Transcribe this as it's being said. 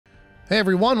Hey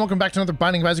everyone, welcome back to another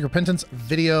Binding of Isaac Repentance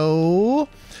video.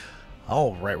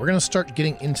 Alright, we're going to start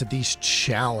getting into these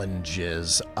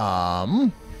challenges. I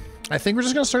think we're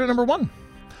just going to start at number 1.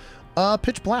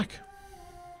 Pitch Black.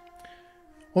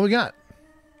 What we got?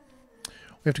 We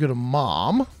have to go to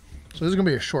Mom. So this is going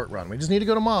to be a short run. We just need to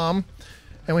go to Mom.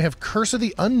 And we have Curse of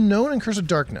the Unknown and Curse of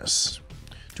Darkness.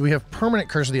 Do we have permanent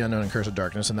Curse of the Unknown and Curse of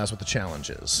Darkness? And that's what the challenge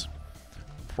is.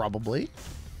 Probably.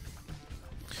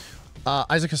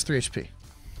 Isaac has 3 HP.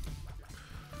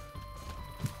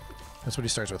 That's what he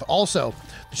starts with. Also,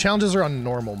 the challenges are on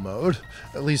normal mode.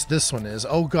 At least this one is.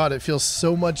 Oh god, it feels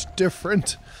so much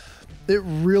different. It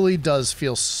really does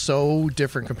feel so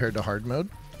different compared to hard mode.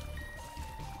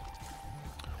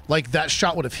 Like, that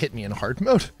shot would have hit me in hard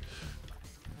mode.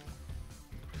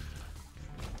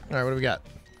 Alright, what do we got?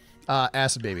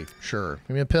 Acid Baby. Sure.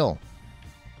 Give me a pill.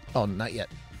 Oh, not yet.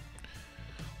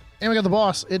 And we got the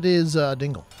boss. It is,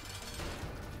 Dingle.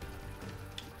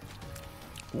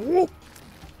 Whoop.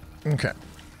 Okay.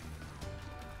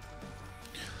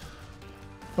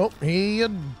 Oh, he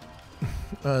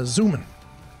zooming.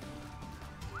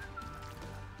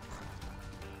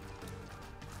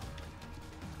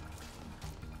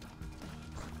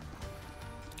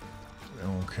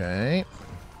 Okay.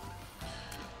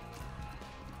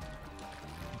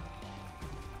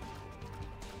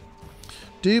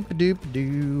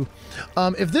 Doop-a-doop-a-doo.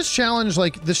 If this challenge,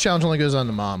 only goes on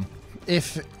to Mom.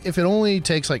 If it only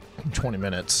takes like 20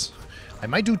 minutes, I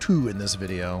might do 2 in this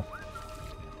video.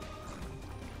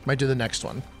 Might do the next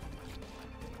one.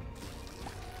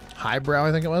 Highbrow,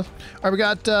 I think it was. All right, we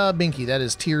got Binky. That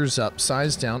is Tears Up,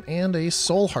 Size Down, and a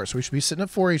Soul Heart. So we should be sitting at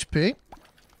 4 HP.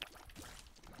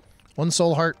 1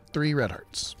 Soul Heart, 3 Red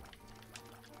Hearts.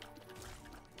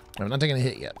 I'm not taking a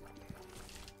hit yet.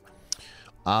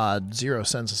 0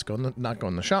 cents is not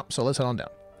going in the shop, so let's head on down.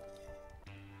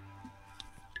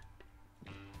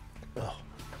 Ugh,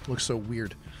 looks so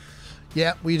weird.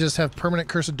 Yeah, we just have permanent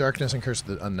Curse of Darkness and Curse of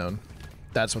the Unknown.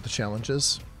 That's what the challenge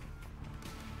is.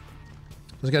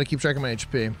 Just gotta keep track of my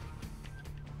HP.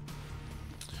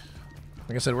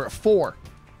 Like I said, we're at 4.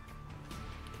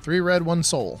 3 red, 1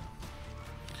 soul.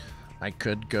 I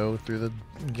could go through the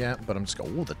gap, but I'm just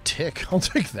going, oh, the tick. I'll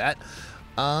take that.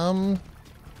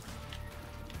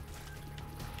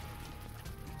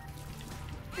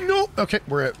 Nope. Okay,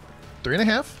 we're at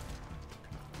 3.5.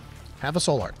 Have a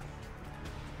soul heart.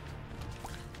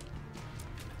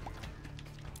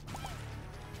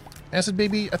 Acid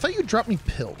Baby, I thought you dropped me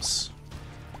pills.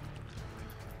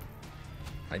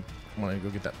 I wanted to go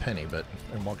get that penny, but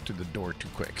I walked through the door too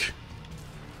quick.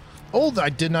 Oh, I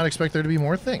did not expect there to be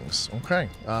more things. Okay.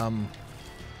 I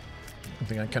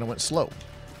think I kind of went slow.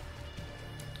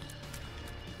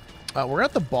 We're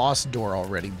at the boss door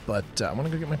already, but I want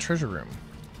to go get my treasure room.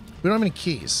 We don't have any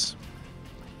keys.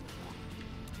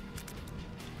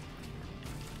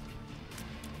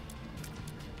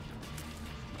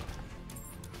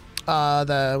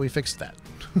 We fixed that.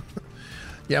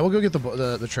 Yeah, we'll go get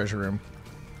the treasure room.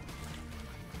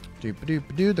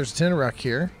 Doop-a-doop-a-doo. There's a tin of rock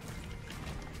here.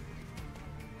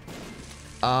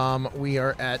 We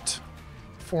are at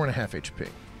 4.5 HP.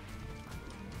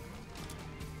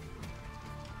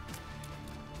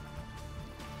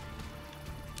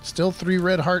 Still 3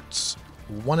 red hearts,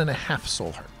 1.5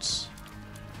 soul hearts.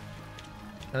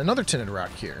 And another tinted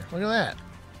rock here. Look at that.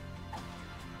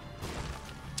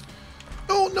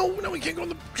 Oh, no, we can't go in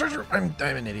the treasure. I'm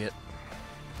an idiot.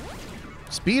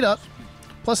 Speed up,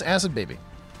 plus Acid Baby.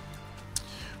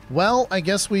 Well, I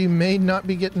guess we may not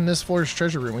be getting this floor's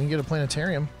treasure room. We can get a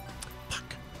planetarium.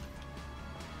 Fuck.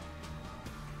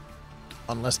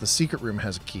 Unless the secret room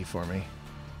has a key for me.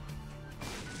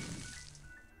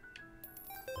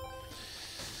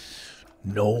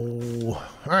 No.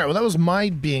 Alright, well, that was my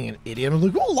being an idiot. I'm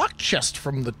like, oh, lock chest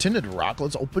from the tinted rock.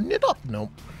 Let's open it up.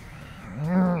 Nope.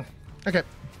 Okay.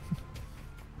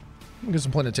 We'll get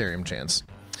some planetarium chance.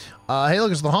 Hey,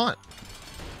 look, it's the haunt.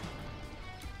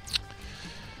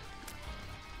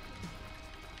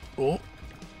 Oh.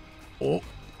 Oh.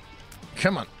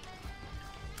 Come on.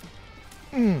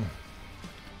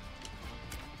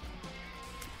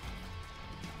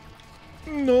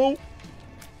 No.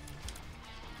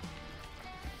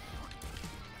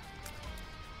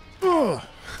 Oh.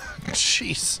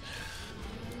 Jeez.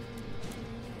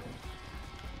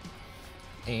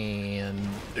 And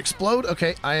explode.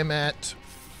 Okay, I am at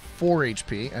 4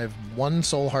 HP. I have 1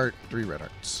 soul heart, 3 red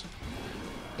hearts.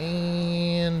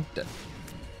 And dead.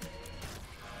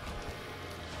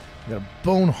 I got a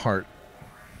bone heart.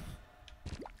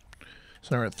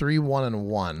 So now we're at 3, 1, and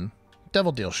 1.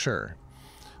 Devil deal, sure.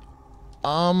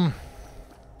 I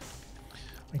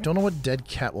don't know what dead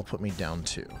cat will put me down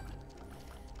to.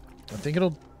 I think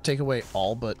it'll take away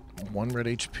all but 1 red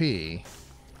HP.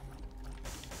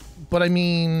 But I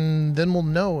mean, then we'll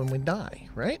know when we die,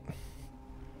 right?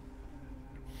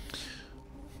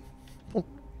 Well,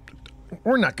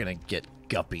 we're not going to get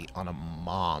Guppy on a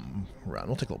mom run.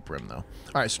 We'll take a little Brim, though. All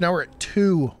right, so now we're at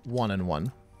 2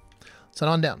 1-1. Let's head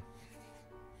on down.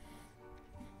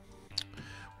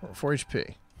 We're at 4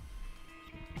 HP.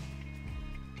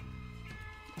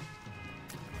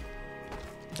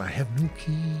 I have no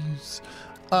keys.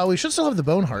 We should still have the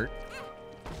Bone Heart.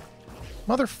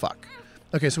 Motherfuck.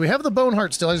 Okay, so we have the Bone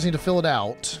Heart still. I just need to fill it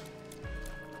out.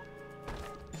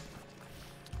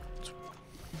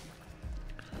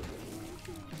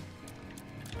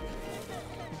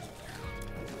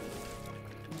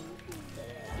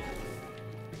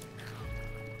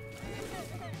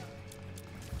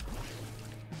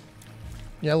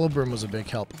 Yeah, Little Brim was a big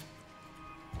help.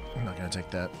 I'm not gonna take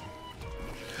that.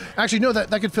 Actually, no, that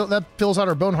could fill, that fills out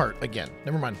our Bone Heart again.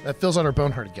 Never mind. That fills out our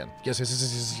Bone Heart again. Yes, yes, yes,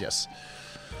 yes, yes, yes.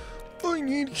 I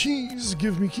need keys.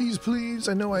 Give me keys, please.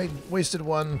 I know I wasted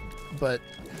one, but...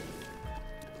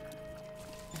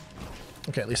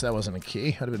 Okay, at least that wasn't a key.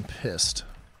 I'd have been pissed.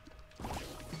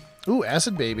 Ooh,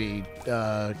 Acid Baby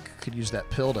could use that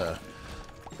pill to...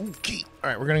 Ooh, key. All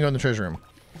right, we're going to go in the treasure room.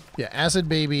 Yeah, Acid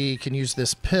Baby can use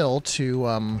this pill to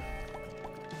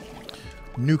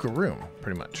nuke a room,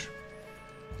 pretty much.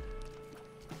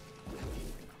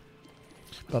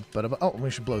 Oh, we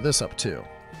should blow this up, too.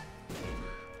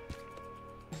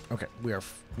 Okay, we have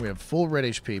full red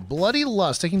HP. Bloody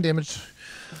Lust, taking damage.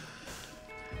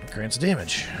 Grants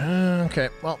damage. Okay,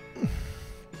 well,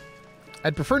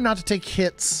 I'd prefer not to take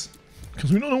hits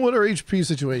because we don't know what our HP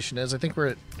situation is. I think we're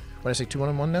at, what did I say, 2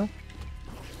 1-1 now?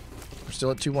 We're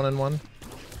still at 2 1-1.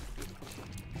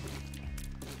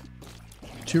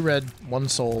 2 red, 1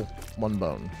 soul, 1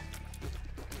 bone.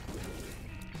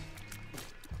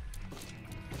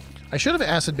 I should have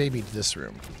Acid Babied this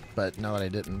room, but now that I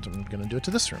didn't, I'm going to do it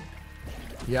to this room.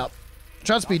 Yep.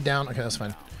 Shot speed down. Okay, that's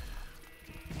fine.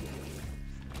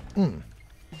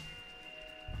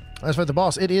 Let's fight the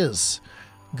boss. It is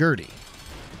Gurdy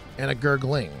and a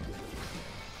Gurgling.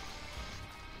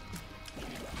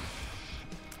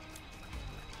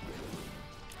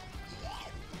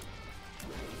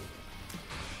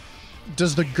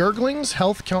 Does the Gurgling's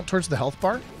health count towards the health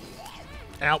bar?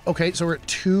 Ow. Okay, so we're at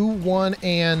 2-1,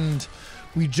 and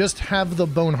we just have the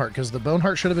Bone Heart, because the Bone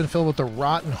Heart should have been filled with the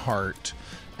Rotten Heart,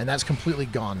 and that's completely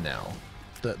gone now,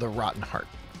 the Rotten Heart.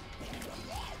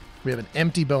 We have an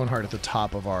empty Bone Heart at the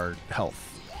top of our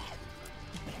health.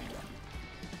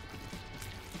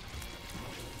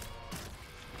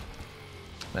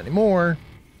 Not anymore.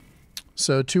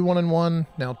 So 2 1-1,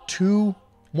 now 2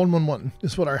 1-1-1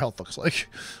 is what our health looks like.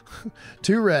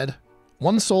 2 red,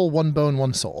 1 soul, 1 bone,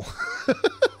 1 soul.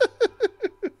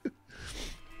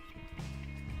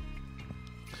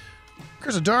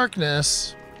 Curse of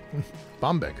Darkness.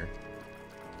 Bomb Beggar.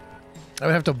 I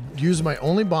would have to use my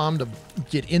only bomb to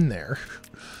get in there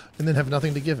and then have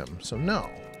nothing to give him. So no.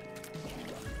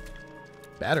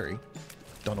 Battery.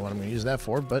 Don't know what I'm going to use that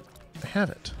for, but I have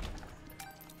it.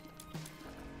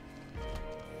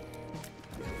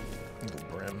 Little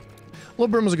Brim. Little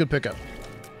Brim was a good pickup.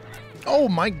 Oh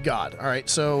my god. Alright,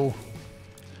 so...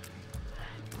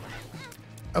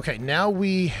 Okay, now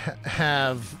we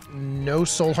have no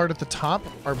Soul Heart at the top.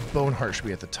 Our Bone Heart should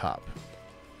be at the top.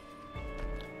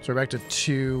 So we're back to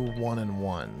 2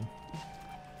 1-1.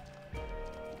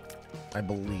 I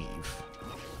believe.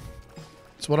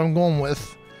 That's what I'm going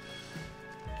with.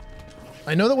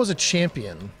 I know that was a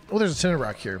champion. Oh, there's a Cinder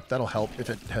Rock here. That'll help if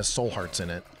it has Soul Hearts in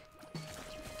it.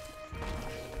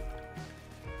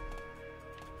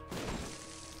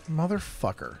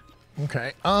 Motherfucker.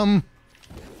 Okay,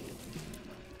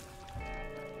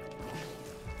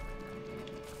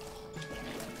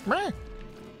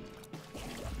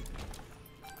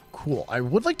 Cool. I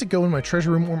would like to go in my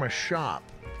treasure room or my shop.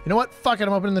 You know what? Fuck it.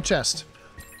 I'm opening the chest.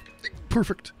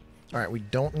 Perfect. All right. We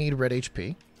don't need red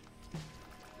HP.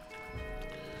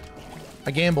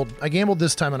 I gambled. I gambled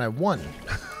this time and I won.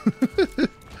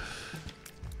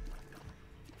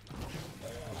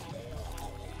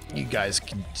 You guys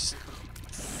can just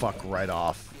fuck right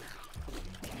off.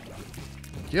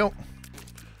 Thank you.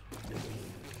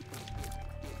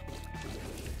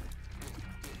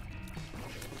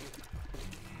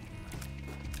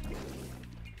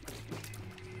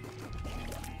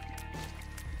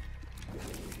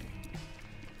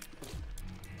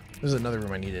 This is another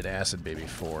room I needed Acid Baby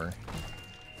for.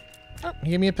 Oh,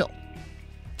 he gave me a pill.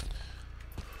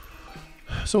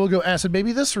 So we'll go Acid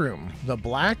Baby this room. The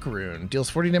Black Rune.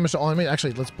 Deals 40 damage to all enemies.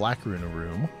 Actually, let's Black Rune a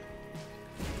room.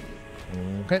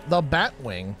 Okay, the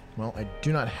Batwing. Well, I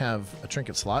do not have a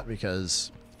trinket slot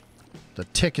because the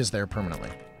tick is there permanently.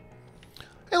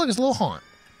 Hey, look, it's a little haunt.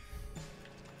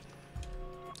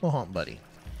 Little haunt buddy.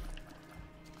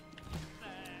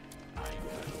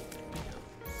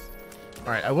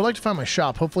 Alright, I would like to find my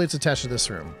shop. Hopefully it's attached to this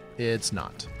room. It's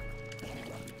not.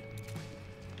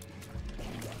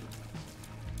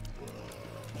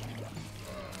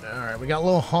 Alright, we got a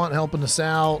little haunt helping us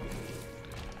out.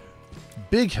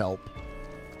 Big help.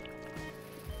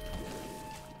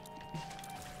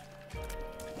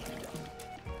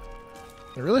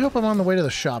 I really hope I'm on the way to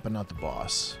the shop and not the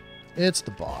boss. It's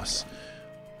the boss.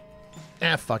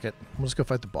 Ah, fuck it. We'll just go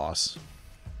fight the boss.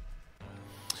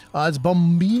 It's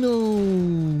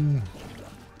Bombino.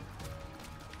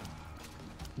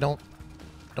 Don't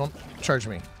charge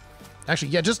me. Actually,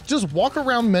 yeah, just walk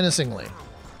around menacingly.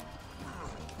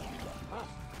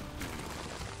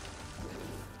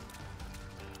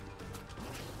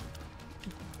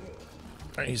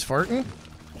 Alright, he's farting.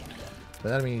 But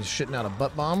that means he's shitting out a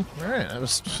butt bomb. Alright, that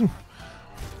was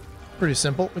pretty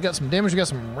simple. We got some damage, we got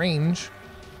some range.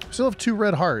 We still have 2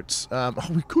 red hearts. Oh,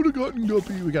 we could have gotten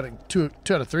Guppy. We got a 2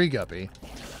 out of 3 Guppy.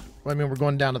 Well, I mean, we're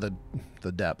going down to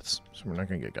the depths, so we're not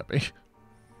going to get Guppy.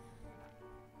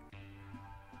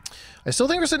 I still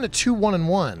think we're sitting at 2, 1, and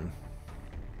 1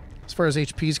 as far as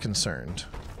HP is concerned.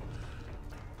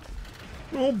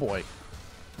 Oh boy.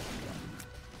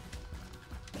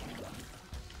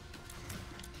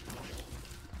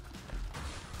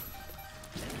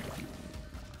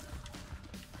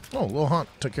 Oh, Lil Haunt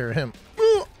took care of him.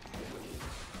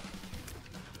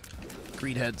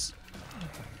 Greed heads.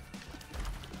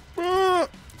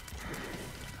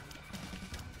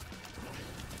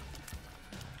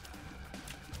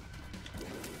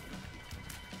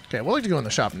 Okay, I would like to go in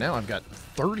the shop now. I've got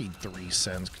 33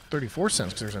 cents, 34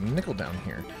 cents, because there's a nickel down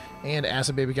here. And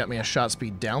Acid Baby got me a shot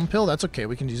speed down pill. That's okay.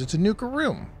 We can use it to nuke a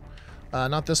room.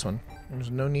 Not this one.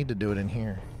 There's no need to do it in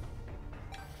here.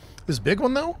 This big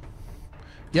one, though?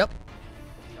 Yep.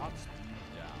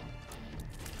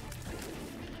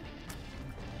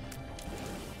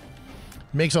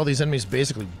 Makes all these enemies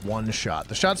basically one shot.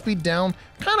 The shot speed down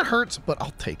kind of hurts, but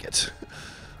I'll take it.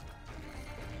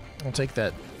 I'll take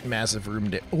that massive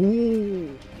room.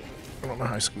 Ooh. I don't know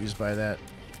how I squeezed by that.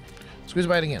 Squeeze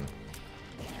by it again.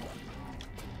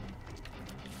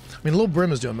 I mean, Lil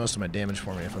Brim is doing most of my damage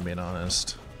for me, if I'm being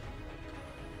honest.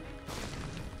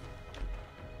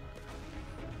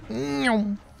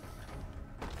 Ooh.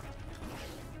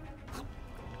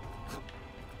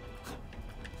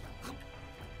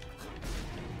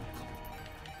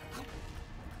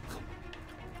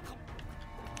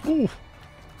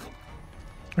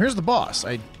 Here's the boss.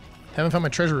 I haven't found my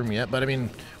treasure room yet, but I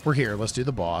mean, we're here. Let's do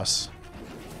the boss.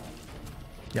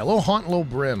 Yeah, Lil Haunt and Lil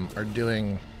Brim are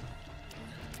doing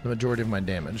the majority of my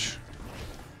damage.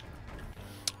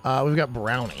 We've got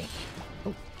Brownie.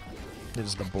 Oh, this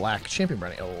is the black champion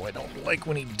Brownie. Oh, I don't like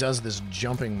when he does this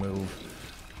jumping move.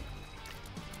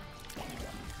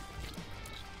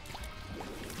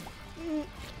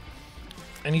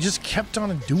 And he just kept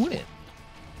on doing it.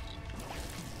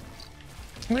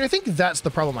 I mean, I think that's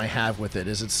the problem I have with it,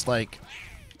 is it's like...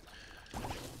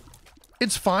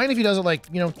 It's fine if he does it like,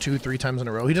 2, 3 times in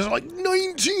a row. He does it like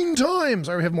 19 times!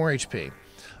 I have more HP.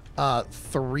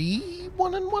 3,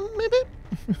 1 and 1, maybe?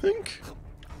 I think.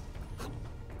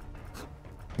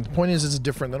 The point is, it's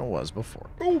different than it was before.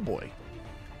 Oh boy.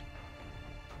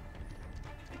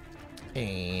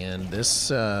 And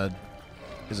this is a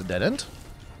dead end.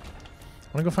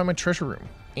 I want to go find my treasure room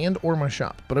and or my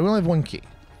shop, but I only have 1 key.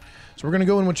 So we're going to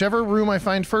go in whichever room I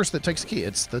find first that takes the key.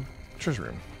 It's the treasure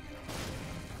room.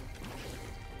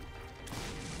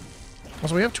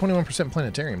 Also, we have 21%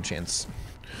 planetarium chance.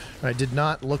 I did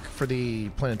not look for the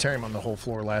planetarium on the whole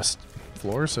floor last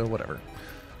floor, so whatever.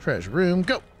 Treasure room,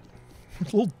 go!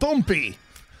 Little Dumpy!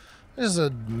 This is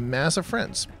a mass of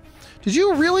friends. Did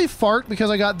you really fart because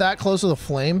I got that close to the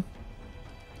flame?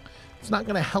 It's not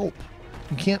going to help.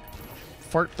 You can't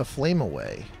fart the flame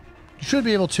away. You should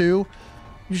be able to.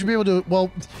 You should be able to,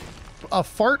 well, a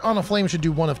fart on a flame should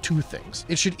do one of 2 things.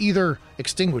 It should either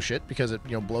extinguish it because it,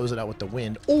 blows it out with the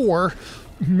wind, or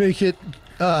make it,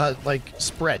 like,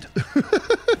 spread.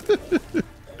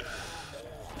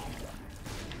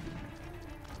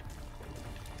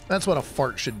 That's what a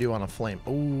fart should do on a flame.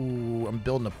 Ooh, I'm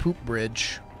building a poop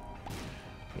bridge.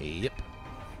 Yep.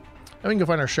 Now we can go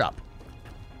find our shop.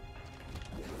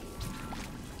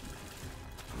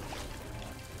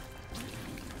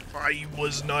 I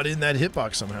was not in that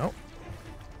hitbox somehow.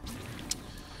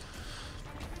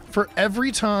 For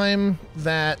every time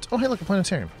that... Oh, hey, look, a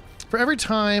planetarium. For every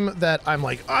time that I'm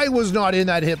like, I was not in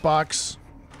that hitbox,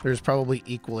 there's probably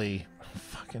equally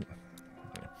fucking...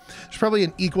 There's probably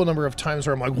an equal number of times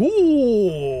where I'm like,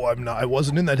 whoa, I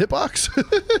wasn't in that hitbox.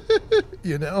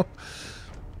 You know?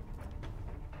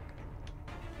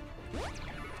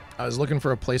 I was looking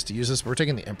for a place to use this, but we're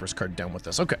taking the Empress card down with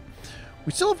this. Okay.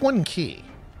 We still have one key.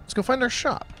 Let's go find our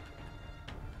shop.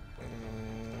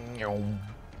 Go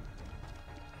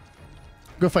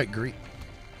fight Greet.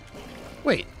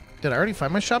 Wait, did I already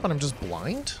find my shop and I'm just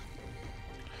blind?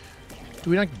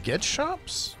 Do we not get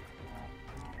shops?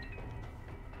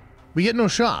 We get no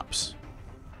shops.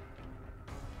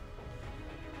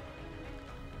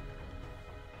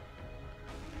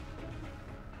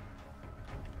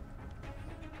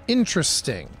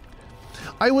 Interesting.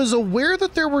 I was aware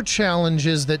that there were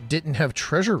challenges that didn't have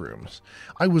treasure rooms.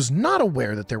 I was not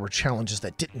aware that there were challenges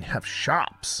that didn't have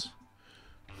shops.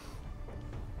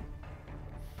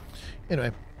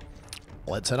 Anyway,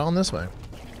 let's head on this way.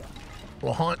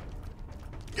 Laurent,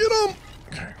 get him!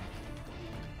 Okay.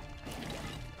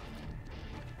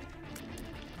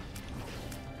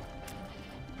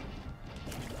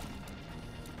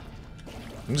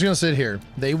 I'm just gonna sit here.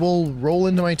 They will roll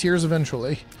into my tears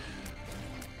eventually.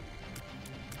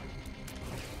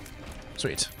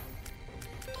 Sweet.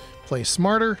 Play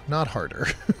smarter, not harder.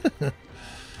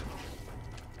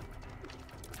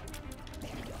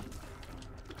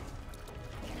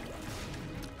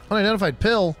 Unidentified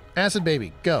pill. Acid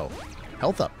baby. Go.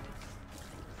 Health up.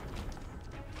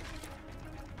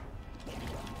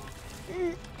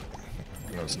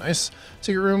 That was nice.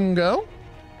 Secret room, go.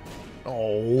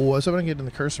 Oh, I was hoping to get in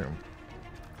the curse room.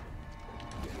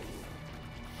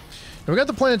 Now we got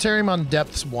the planetarium on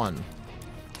depths 1.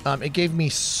 It gave me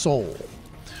soul,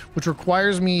 which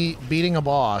requires me beating a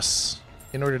boss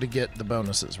in order to get the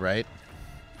bonuses, right?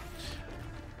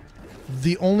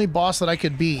 The only boss that I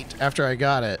could beat after I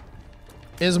got it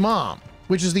is Mom,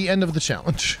 which is the end of the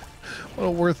challenge. What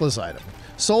a worthless item.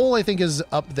 Soul, I think, is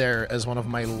up there as one of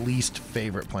my least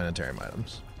favorite planetarium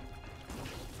items.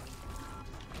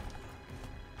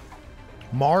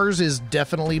 Mars is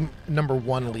definitely number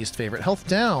 1 least favorite. Health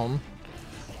down. All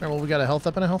right, well, we got a health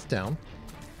up and a health down.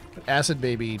 Acid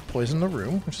baby poisoned the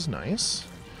room, which is nice.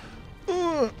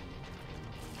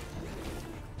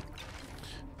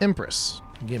 Empress,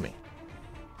 gimme.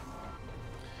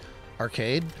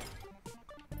 Arcade.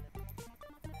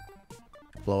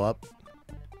 Blow up.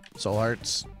 Soul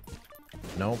hearts.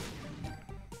 Nope.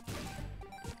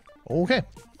 Okay.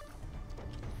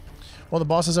 Well, the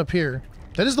boss is up here.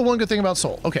 That is the one good thing about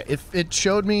Soul. Okay, it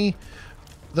showed me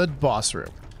the boss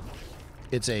room.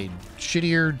 It's a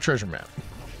shittier treasure map.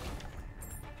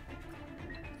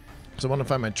 So I want to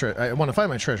find my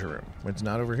treasure room. It's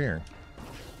not over here.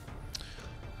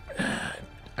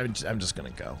 I'm just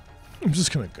gonna go. I'm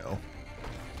just gonna go.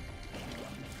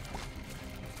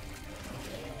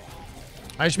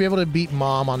 I should be able to beat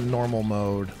Mom on normal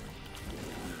mode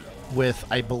with,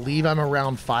 I believe I'm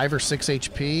around 5 or 6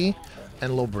 HP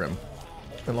and low brim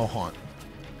and low haunt.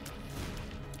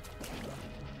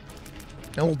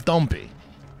 And a little dumpy.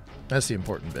 That's the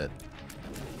important bit.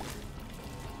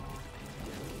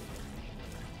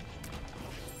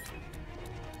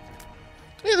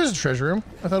 Yeah, there's a treasure room.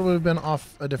 I thought it would have been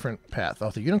off a different path.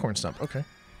 Oh, the unicorn stump. Okay.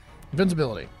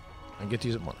 Invincibility. I get to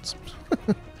use it once.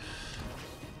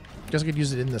 Guess I could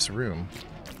use it in this room.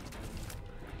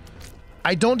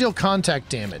 I don't deal contact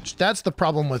damage. That's the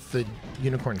problem with the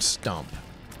unicorn stump.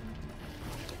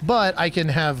 But I can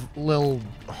have Lil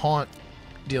Haunt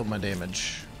deal my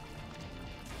damage.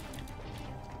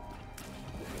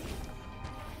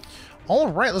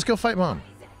 Alright, let's go fight Mom.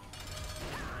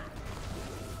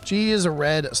 She is a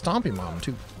red stompy Mom,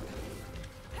 too.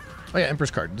 Oh yeah,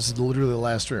 Empress card. This is literally the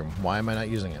last room. Why am I not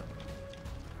using it?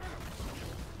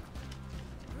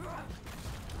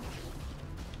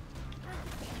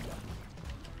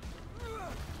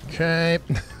 Okay.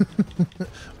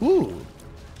 Ooh.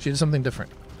 She did something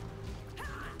different.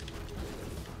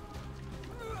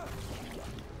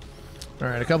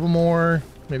 Alright, a couple more.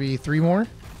 Maybe 3 more.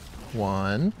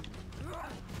 1,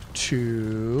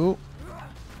 2,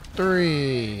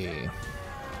 3.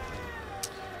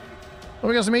 Oh,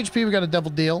 we got some HP. We got a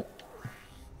double deal.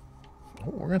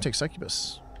 Oh, we're going to take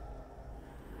Succubus.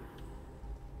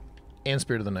 And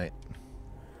Spirit of the Night.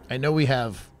 I know we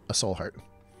have a Soul Heart.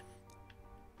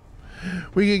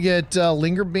 We could get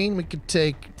Linger Bean. We could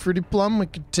take Fruity Plum. We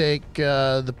could take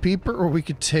the Peeper. Or we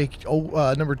could take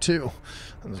number 2.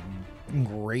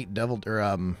 Great devil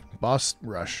or boss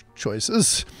rush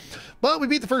choices. But we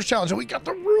beat the first challenge and we got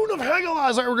the Rune of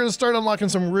Hagalaz. All right, we're going to start unlocking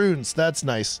some runes. That's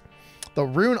nice. The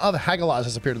Rune of Hagalaz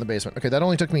has appeared in the basement. Okay, that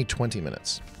only took me 20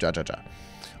 minutes. Let's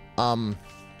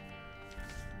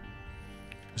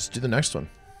do the next one.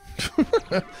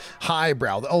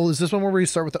 Highbrow. Oh, is this one where we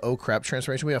start with the oh crap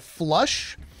transformation? We have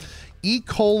Flush, E.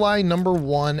 coli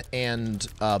 #1, and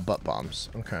butt bombs.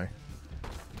 Okay.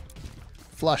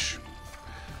 Flush.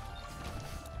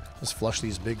 Let's flush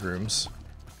these big rooms.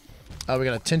 We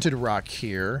got a Tinted Rock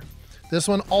here. This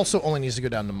one also only needs to go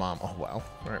down to Mom. Oh, wow.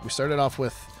 All right, we started off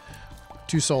with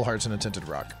 2 Soul Hearts and a Tinted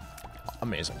Rock.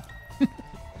 Amazing.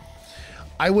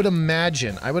 I would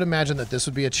imagine that this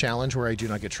would be a challenge where I do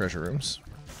not get treasure rooms.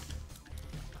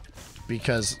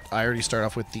 Because I already start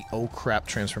off with the oh crap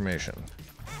transformation.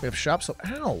 We have shops. So,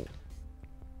 ow. All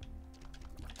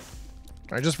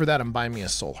right, just for that, I'm buying me a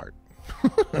Soul Heart.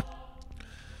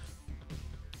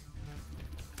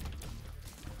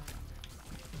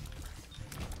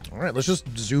 All right, let's just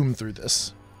zoom through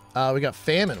this. We got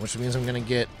Famine, which means I'm going to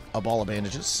get a ball of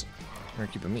bandages. I'm going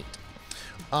to keep a meat.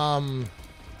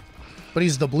 But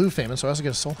he's the blue Famine, so I also get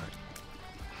a Soul Heart.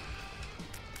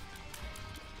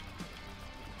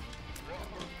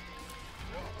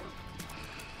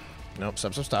 Nope,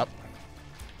 stop.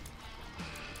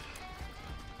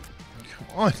 Come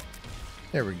on.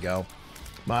 There we go.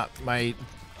 My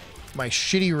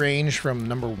shitty range from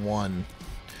 #1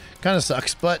 kind of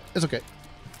sucks, but it's okay.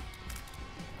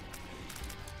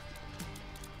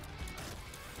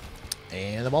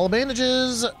 And the ball of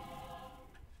bandages.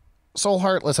 Soul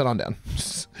Heart, let's head on down.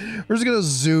 We're just gonna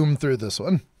zoom through this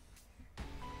one.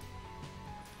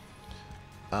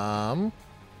 No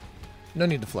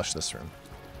need to flush this room.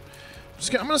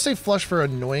 I'm gonna say flush for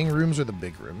annoying rooms or the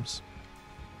big rooms.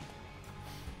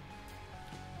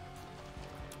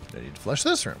 No need to flush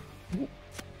this room.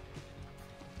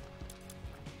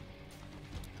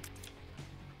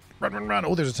 Run.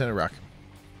 Oh, there's a Tinted Rock.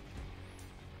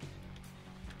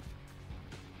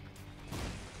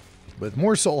 With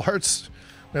more Soul Hearts,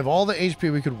 we have all the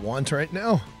HP we could want right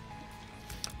now.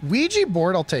 Ouija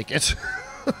board, I'll take it.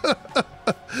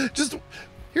 Just,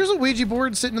 here's a Ouija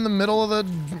board sitting in the middle of the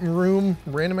room.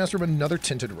 Random ass room, another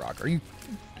Tinted Rock. Are you,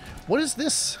 what is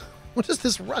this? What does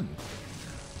this run?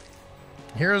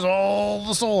 Here's all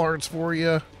the Soul Hearts for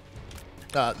you.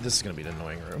 This is going to be an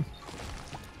annoying room.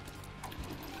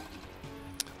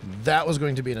 That was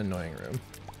going to be an annoying room.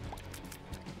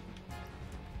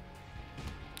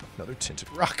 Another Tinted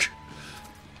Rock.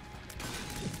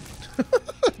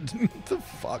 What the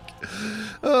fuck?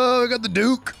 Oh, I got the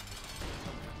Duke.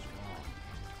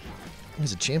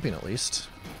 He's a champion at least.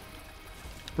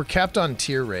 We're capped on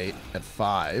tier rate at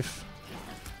 5.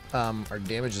 Our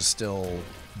damage is still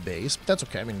base, but that's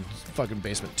okay. I mean, fucking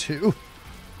basement 2.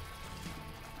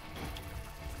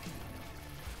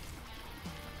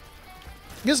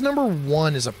 I guess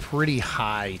 #1 is a pretty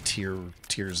high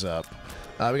tiers up.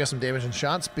 We got some damage and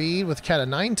shot speed with Cat of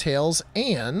Nine Tails,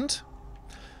 and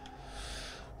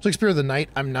like Spear of the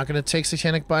Night, I'm not going to take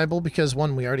Satanic Bible because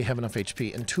 1, we already have enough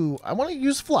HP, and 2, I want to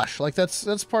use Flush. Like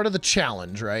that's part of the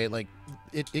challenge, right? Like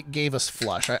it gave us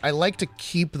Flush. I like to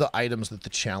keep the items that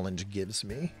the challenge gives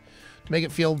me to make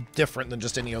it feel different than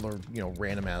just any other, you know,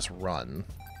 random ass run,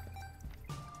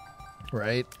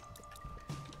 right?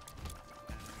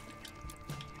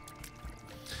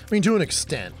 I mean, to an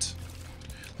extent.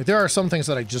 Like, there are some things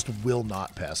that I just will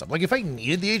not pass up. Like, if I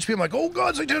needed the HP, I'm like, oh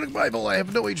god, Satanic Bible, I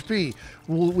have no HP.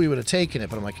 Well, we would have taken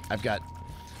it, but I'm like, I've got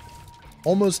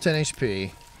almost 10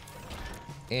 HP.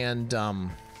 And,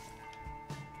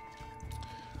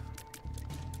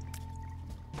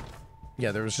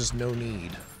 yeah, there was just no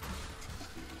need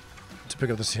to pick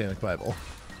up the Satanic Bible.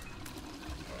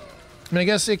 I mean, I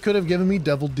guess it could have given me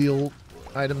Devil Deal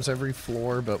items every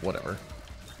floor, but whatever.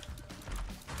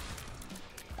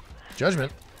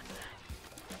 Judgment.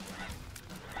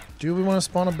 Do we want to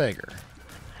spawn a beggar?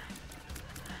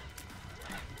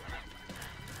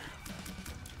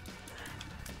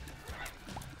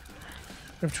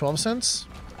 We have 12 cents?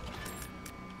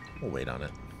 We'll wait on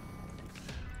it.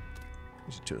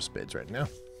 Use 2 of spades right now.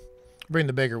 Bring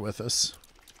the beggar with us.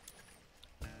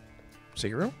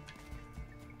 Secret room.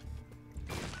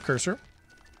 Cursor.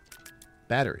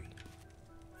 Battery.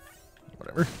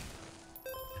 Whatever.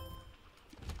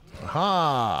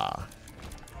 Aha!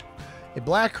 A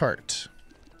black heart.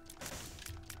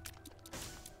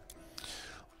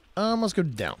 Let's go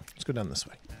down. Let's go down this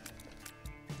way.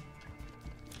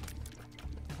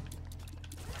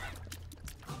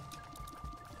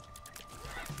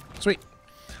 Sweet.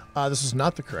 This is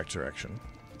not the correct direction.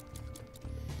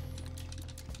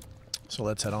 So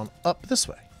let's head on up this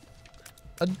way.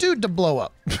 A dude to blow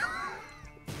up.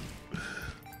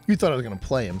 You thought I was going to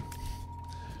play him.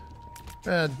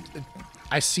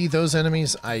 I see those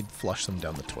enemies, I flush them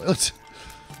down the toilet.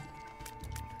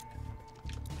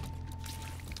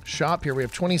 Shop here. We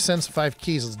have 20 cents, 5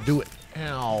 keys. Let's do it.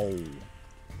 Ow.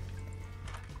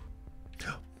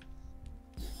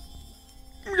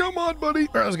 Come on, buddy.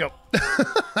 All right, let's go.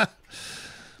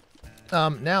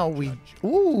 Now we...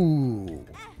 Ooh.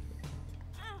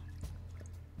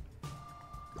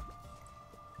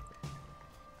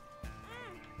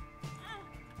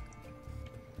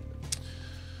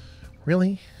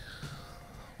 Really?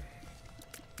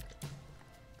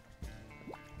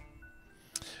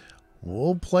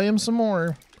 We'll play him some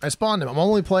more. I spawned him. I'm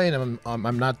only playing him.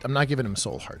 I'm not giving him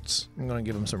soul hearts. I'm gonna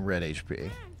give him some red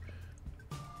HP.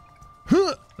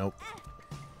 Huh. Nope.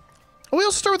 Oh, we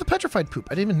also start with the petrified poop.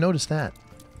 I didn't even notice that.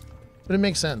 But it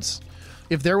makes sense.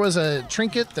 If there was a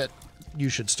trinket that you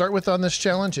should start with on this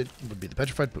challenge, it would be the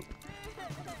petrified poop.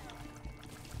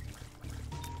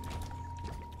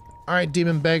 Alright,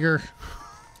 demon beggar.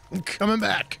 I'm coming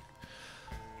back.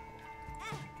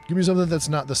 Give me something that's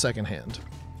not the second hand.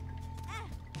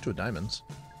 2 diamonds.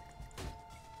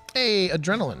 Hey,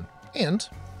 adrenaline. And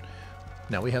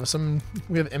now we have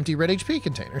empty red HP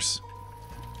containers.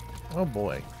 Oh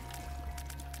boy.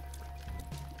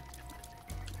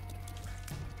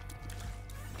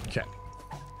 Okay.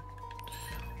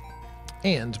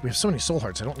 And we have so many soul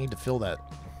hearts, I don't need to fill that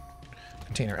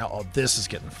container out. Oh, this is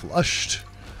getting flushed.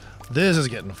 This is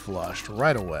getting flushed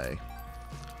right away.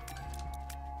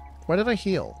 Why did I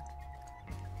heal?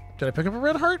 Did I pick up a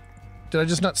red heart? Did I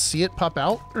just not see it pop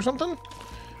out or something?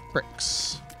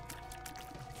 Bricks.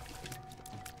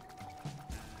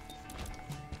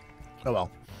 Oh well.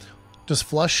 Does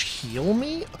flush heal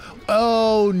me?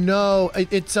 Oh no!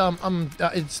 It's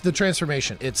the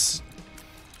transformation. It's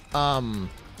the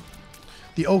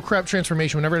oh crap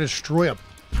transformation. Whenever I destroy a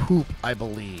poop, I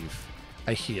believe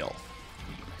I heal.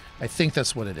 I think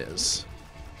that's what it is.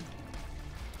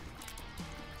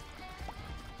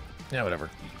 Yeah, whatever.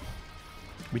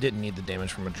 We didn't need the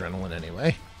damage from adrenaline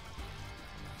anyway.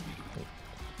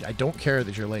 I don't care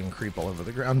that you're laying creep all over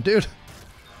the ground, dude.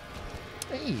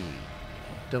 Hey,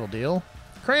 diddle deal.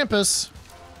 Krampus.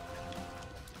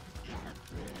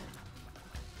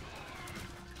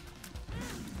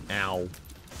 Ow.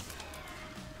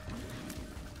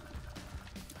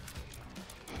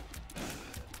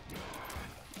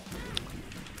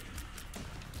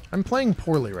 I'm playing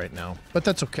poorly right now, but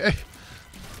that's okay.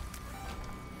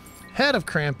 Head of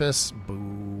Krampus.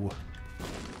 Boo.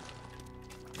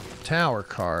 Tower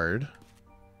card.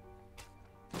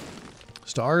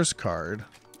 Stars card.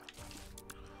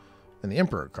 And the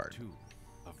Emperor card. 2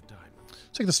 of diamonds.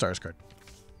 Let's take the Stars card.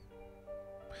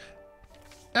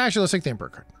 Actually, let's take the Emperor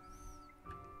card.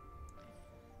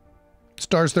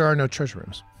 Stars, there are no treasure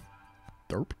rooms.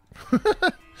 Derp.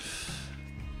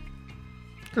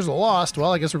 There's a lost.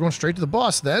 Well, I guess we're going straight to the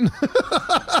boss then.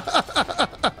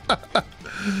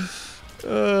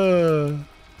 Oh,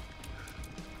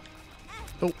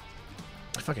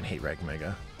 I fucking hate Rag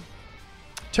Mega.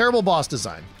 Terrible boss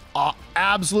design.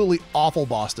 Absolutely awful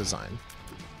boss design.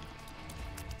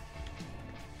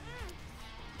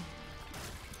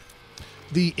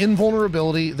 The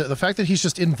invulnerability, the fact that he's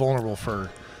just invulnerable for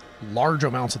large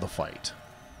amounts of the fight.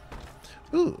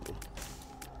 Ooh.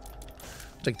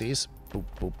 Take these. Boop,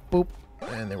 boop, boop.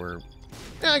 And they were...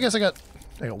 Yeah, I guess I got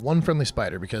one friendly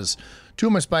spider because 2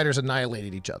 of my spiders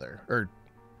annihilated each other. Or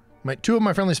 2 of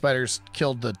my friendly spiders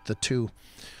killed the 2.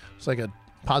 It's like a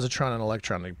positron and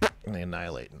electron. And they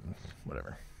annihilate and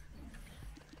whatever.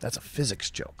 That's a physics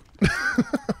joke.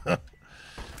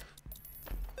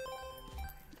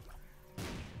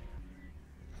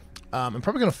 I'm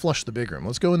probably going to flush the big room.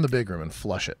 Let's go in the big room and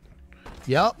flush it.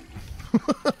 Yep.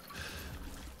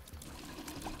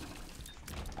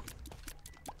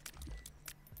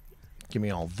 Give me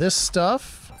all this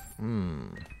stuff. We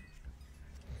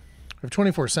have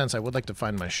 24 cents. I would like to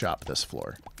find my shop this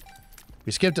floor.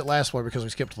 We skipped it last floor because we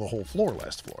skipped the whole floor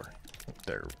last floor.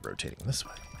 They're rotating this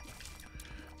way.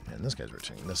 And this guy's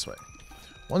rotating this way.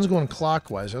 One's going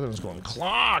clockwise, the other one's going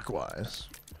clockwise.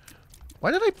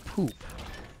 Why did I poop?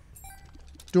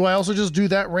 Do I also just do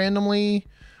that randomly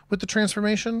with the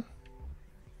transformation?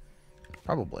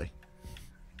 Probably.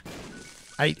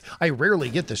 I rarely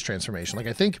get this transformation. Like,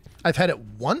 I think I've had it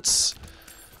once,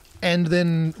 and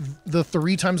then the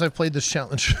 3 times I've played this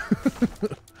challenge.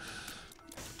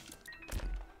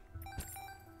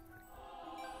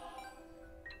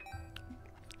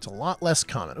 It's a lot less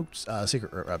common. Oops,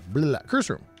 secret, curse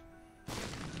room.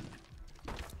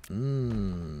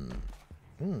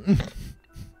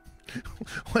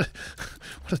 What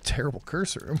a terrible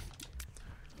curse room.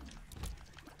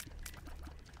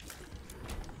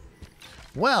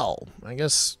 Well, I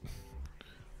guess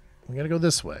we gotta go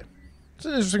this way. It's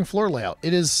an interesting floor layout.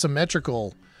 It is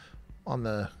symmetrical on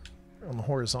the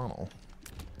horizontal.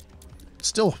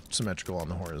 Still symmetrical on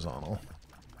the horizontal.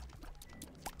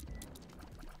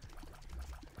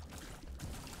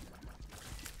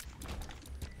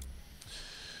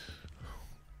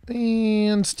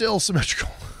 And still symmetrical.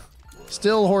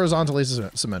 Still horizontally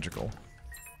symmetrical.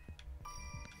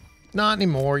 Not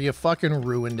anymore. You fucking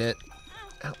ruined it.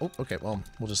 Oh, okay, well,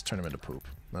 we'll just turn him into poop.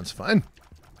 That's fine.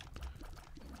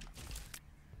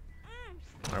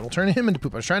 Alright, we'll turn him into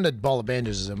poop. I was trying to ball of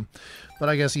bandages him, but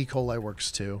I guess E. coli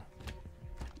works too.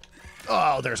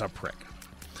 Oh, there's a prick.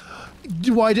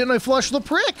 Why didn't I flush the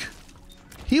prick?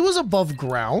 He was above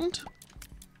ground.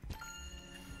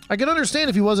 I could understand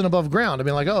if he wasn't above ground. I'd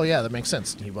be like, oh yeah, that makes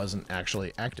sense. He wasn't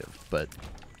actually active, but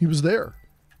he was there.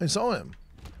 I saw him.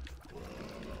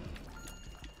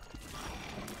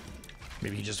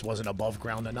 Maybe he just wasn't above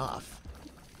ground enough.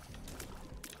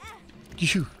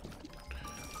 Phew.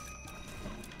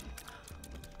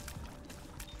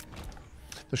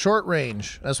 The short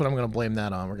range, that's what I'm going to blame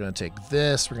that on. We're going to take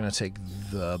this. We're going to take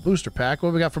the booster pack. What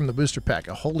have we got from the booster pack?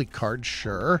 A holy card,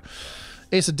 sure.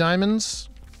 Ace of diamonds.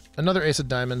 Another ace of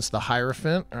diamonds. The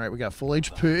Hierophant. All right, we got full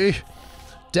HP.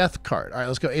 Death card. All right,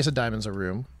 let's go ace of diamonds a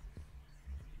room.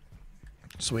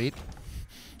 Sweet.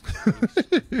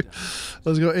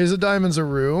 Let's go ace of diamonds a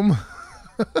room.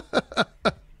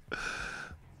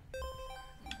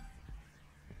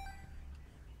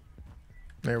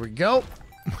 There we go.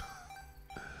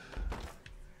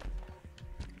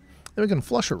 Then we can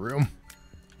flush a room.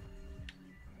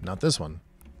 Not this one.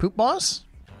 Poop boss?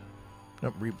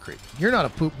 Nope, Reap Creep. You're not a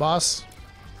poop boss.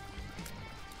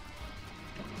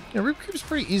 Yeah, Reap Creep's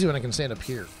pretty easy when I can stand up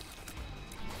here.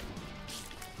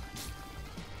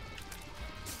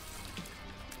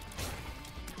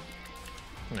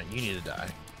 Right, you need to die.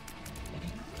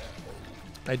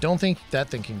 I don't think that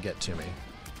thing can get to me.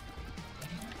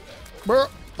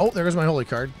 Oh, there goes my holy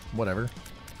card. Whatever.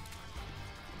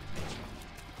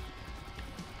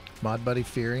 Mod Buddy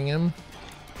fearing him.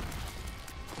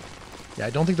 Yeah,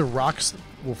 I don't think the rocks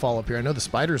will fall up here. I know the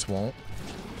spiders won't.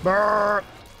 Brr!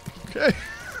 Okay.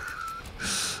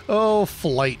 Oh,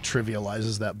 flight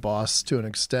trivializes that boss to an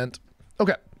extent.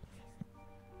 Okay.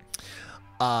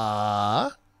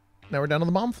 Now we're down on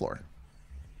the bomb floor.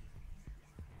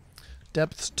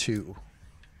 Depth 2.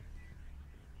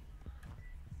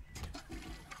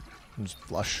 Just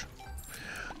flush.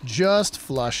 Just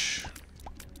flush.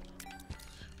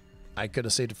 I could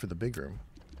have saved it for the big room.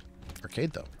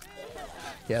 Arcade, though.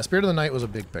 Yeah, Spirit of the Night was a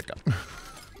big pickup.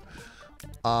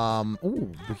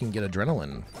 Ooh, we can get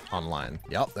adrenaline online.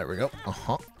 Yep, there we go.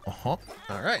 Uh-huh, uh-huh.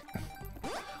 All right.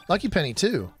 Lucky Penny,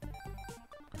 too.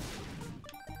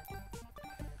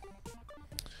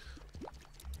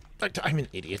 I'm an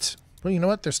idiot. Well, you know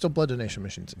what? There's still blood donation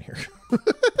machines in here.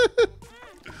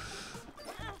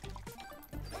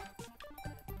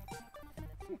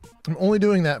 I'm only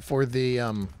doing that for the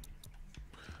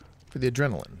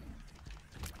adrenaline.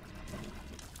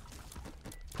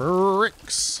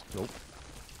 Pricks. Nope.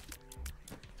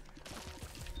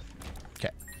 Okay.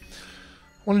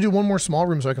 I want to do one more small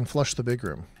room so I can flush the big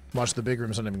room. Watch, the big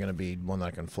room's not even going to be one that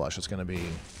I can flush. It's going to be...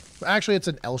 Actually, it's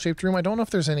an L-shaped room. I don't know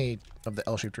if there's any of the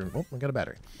L-shaped room. Oh, I got a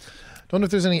battery. Don't know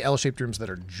if there's any L-shaped rooms that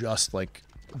are just like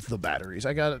the batteries.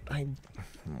 I got it.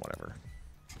 Whatever.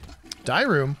 Die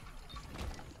room.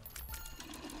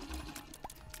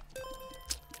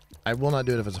 I will not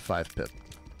do it if it's a 5 pip.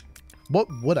 What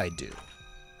would I do?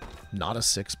 Not a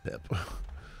 6 pip.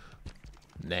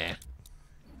 Nah.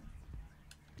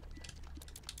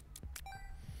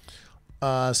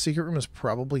 Secret room is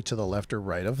probably to the left or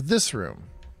right of this room.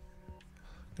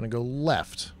 Gonna go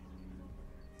left.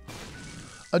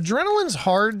 Adrenaline's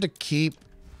hard to keep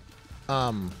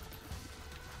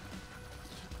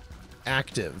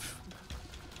active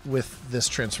with this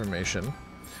transformation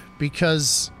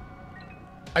because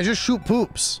I just shoot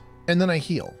poops and then I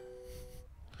heal.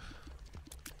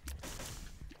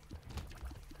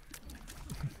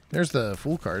 There's the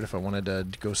Fool card if I wanted to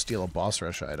go steal a boss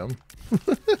rush item.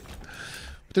 But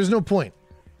there's no point.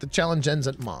 The challenge ends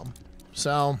at mom.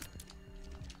 So...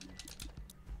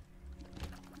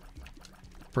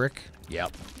 Brick?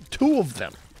 Yep. 2 of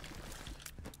them.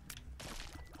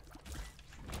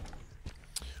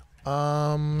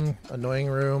 Annoying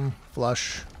room.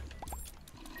 Flush.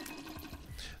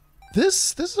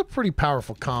 This is a pretty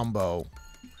powerful combo.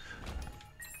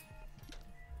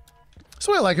 That's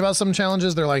what I like about some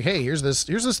challenges. They're like, hey, here's this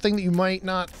thing that you might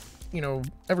not, you know,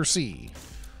 ever see.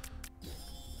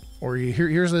 Or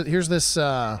here's this,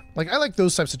 like, I like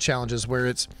those types of challenges where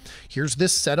it's, here's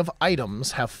this set of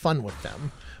items, have fun with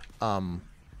them.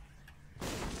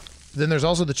 Then there's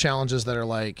also the challenges that are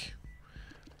like,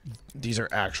 these are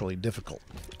actually difficult.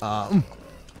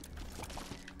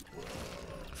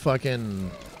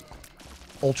 Fucking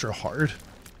ultra hard.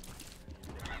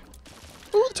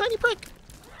 Ooh, the tiny prick.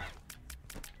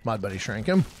 Mod Buddy shrank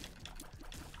him.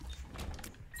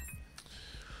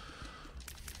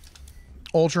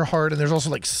 Ultra hard, and there's also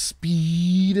like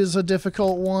speed is a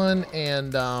difficult one,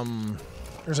 and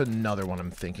there's another one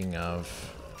I'm thinking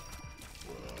of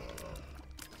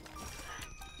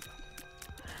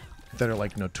that are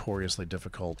like notoriously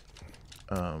difficult.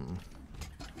 I'm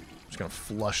just gonna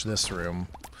flush this room.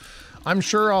 I'm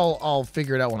sure I'll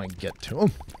figure it out when I get to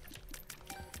them.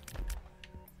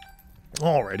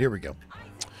 All right, here we go.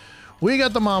 We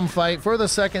got the mom fight for the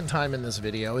second time in this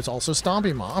video. It's also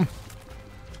Stompy Mom.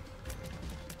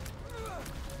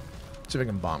 See if I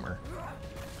can bomb her.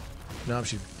 No,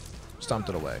 she stomped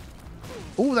it away.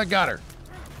 Ooh, that got her.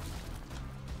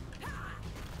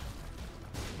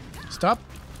 Stop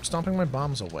stomping my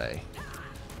bombs away.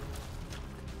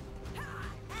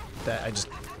 That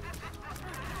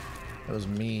was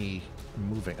me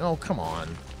moving. Oh, come on.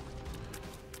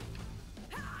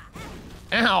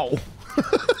 Ow!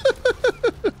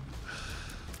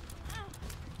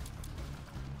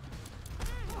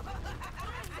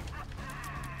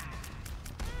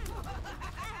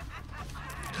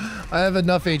 I have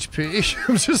enough HP.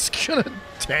 I'm just gonna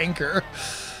tank her.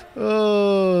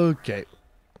 Okay.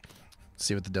 Let's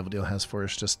see what the Devil Deal has for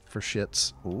us just for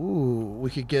shits. Ooh, we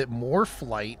could get more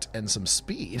flight and some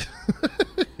speed.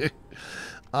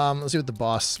 Let's see what the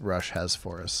boss rush has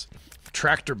for us.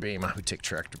 Tractor Beam. I would take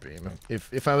Tractor Beam.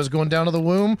 If I was going down to the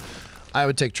womb, I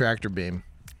would take Tractor Beam.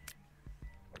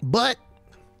 But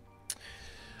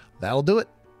that'll do it.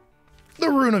 The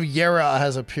Rune of Yera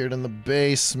has appeared in the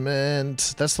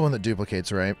basement. That's the one that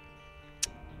duplicates, right?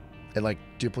 It, like,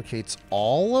 duplicates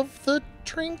all of the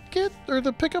trinket or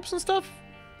the pickups and stuff.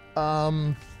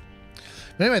 But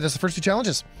anyway, that's the first two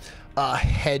challenges.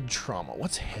 Head trauma.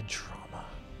 What's head trauma?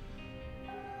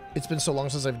 It's been so long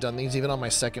since I've done these, even on my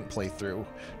second playthrough.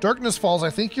 Darkness Falls,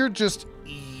 I think you're just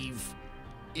Eve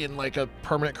in, like, a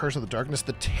permanent Curse of the Darkness.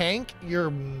 The tank, you're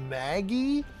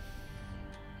Maggie.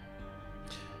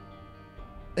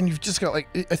 And you've just got, like,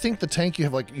 I think the tank you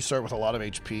have, like, you start with a lot of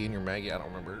HP and you're Maggie, I don't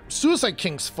remember. Suicide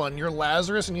King's fun. You're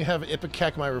Lazarus and you have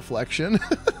Ipecac, my reflection.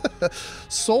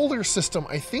 Solar System,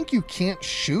 I think you can't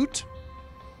shoot.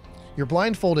 You're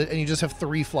blindfolded and you just have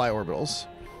 3 fly orbitals.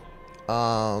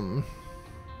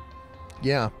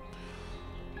 Yeah.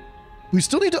 We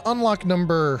still need to unlock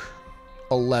number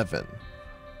 11.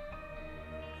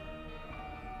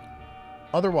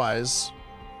 Otherwise,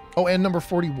 oh, and number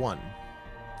 41.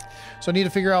 So I need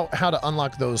to figure out how to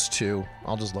unlock those two.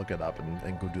 I'll just look it up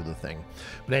and go do the thing.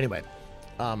 But anyway,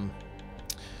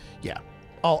 yeah.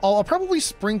 I'll probably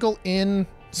sprinkle in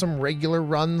some regular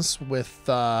runs with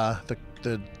the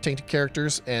tainted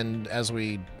characters, and as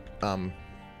we you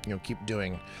know, keep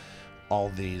doing all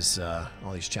these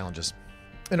challenges.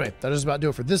 Anyway, that is about to do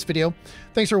it for this video.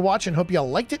 Thanks for watching. Hope y'all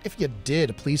liked it. If you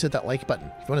did, please hit that like button.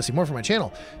 If you want to see more from my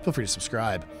channel, feel free to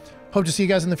subscribe. Hope to see you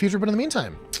guys in the future, but in the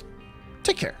meantime,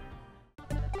 take care.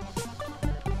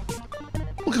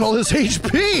 Look at all this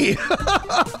HP!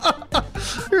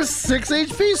 There's 6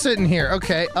 HP sitting here.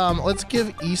 Okay, let's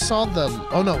give Esau the...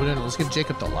 Oh, no, let's give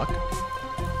Jacob the luck.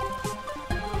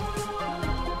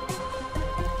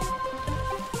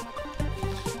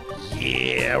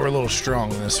 Yeah, we're a little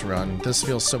strong in this run. This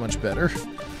feels so much better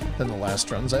than the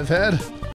last runs I've had.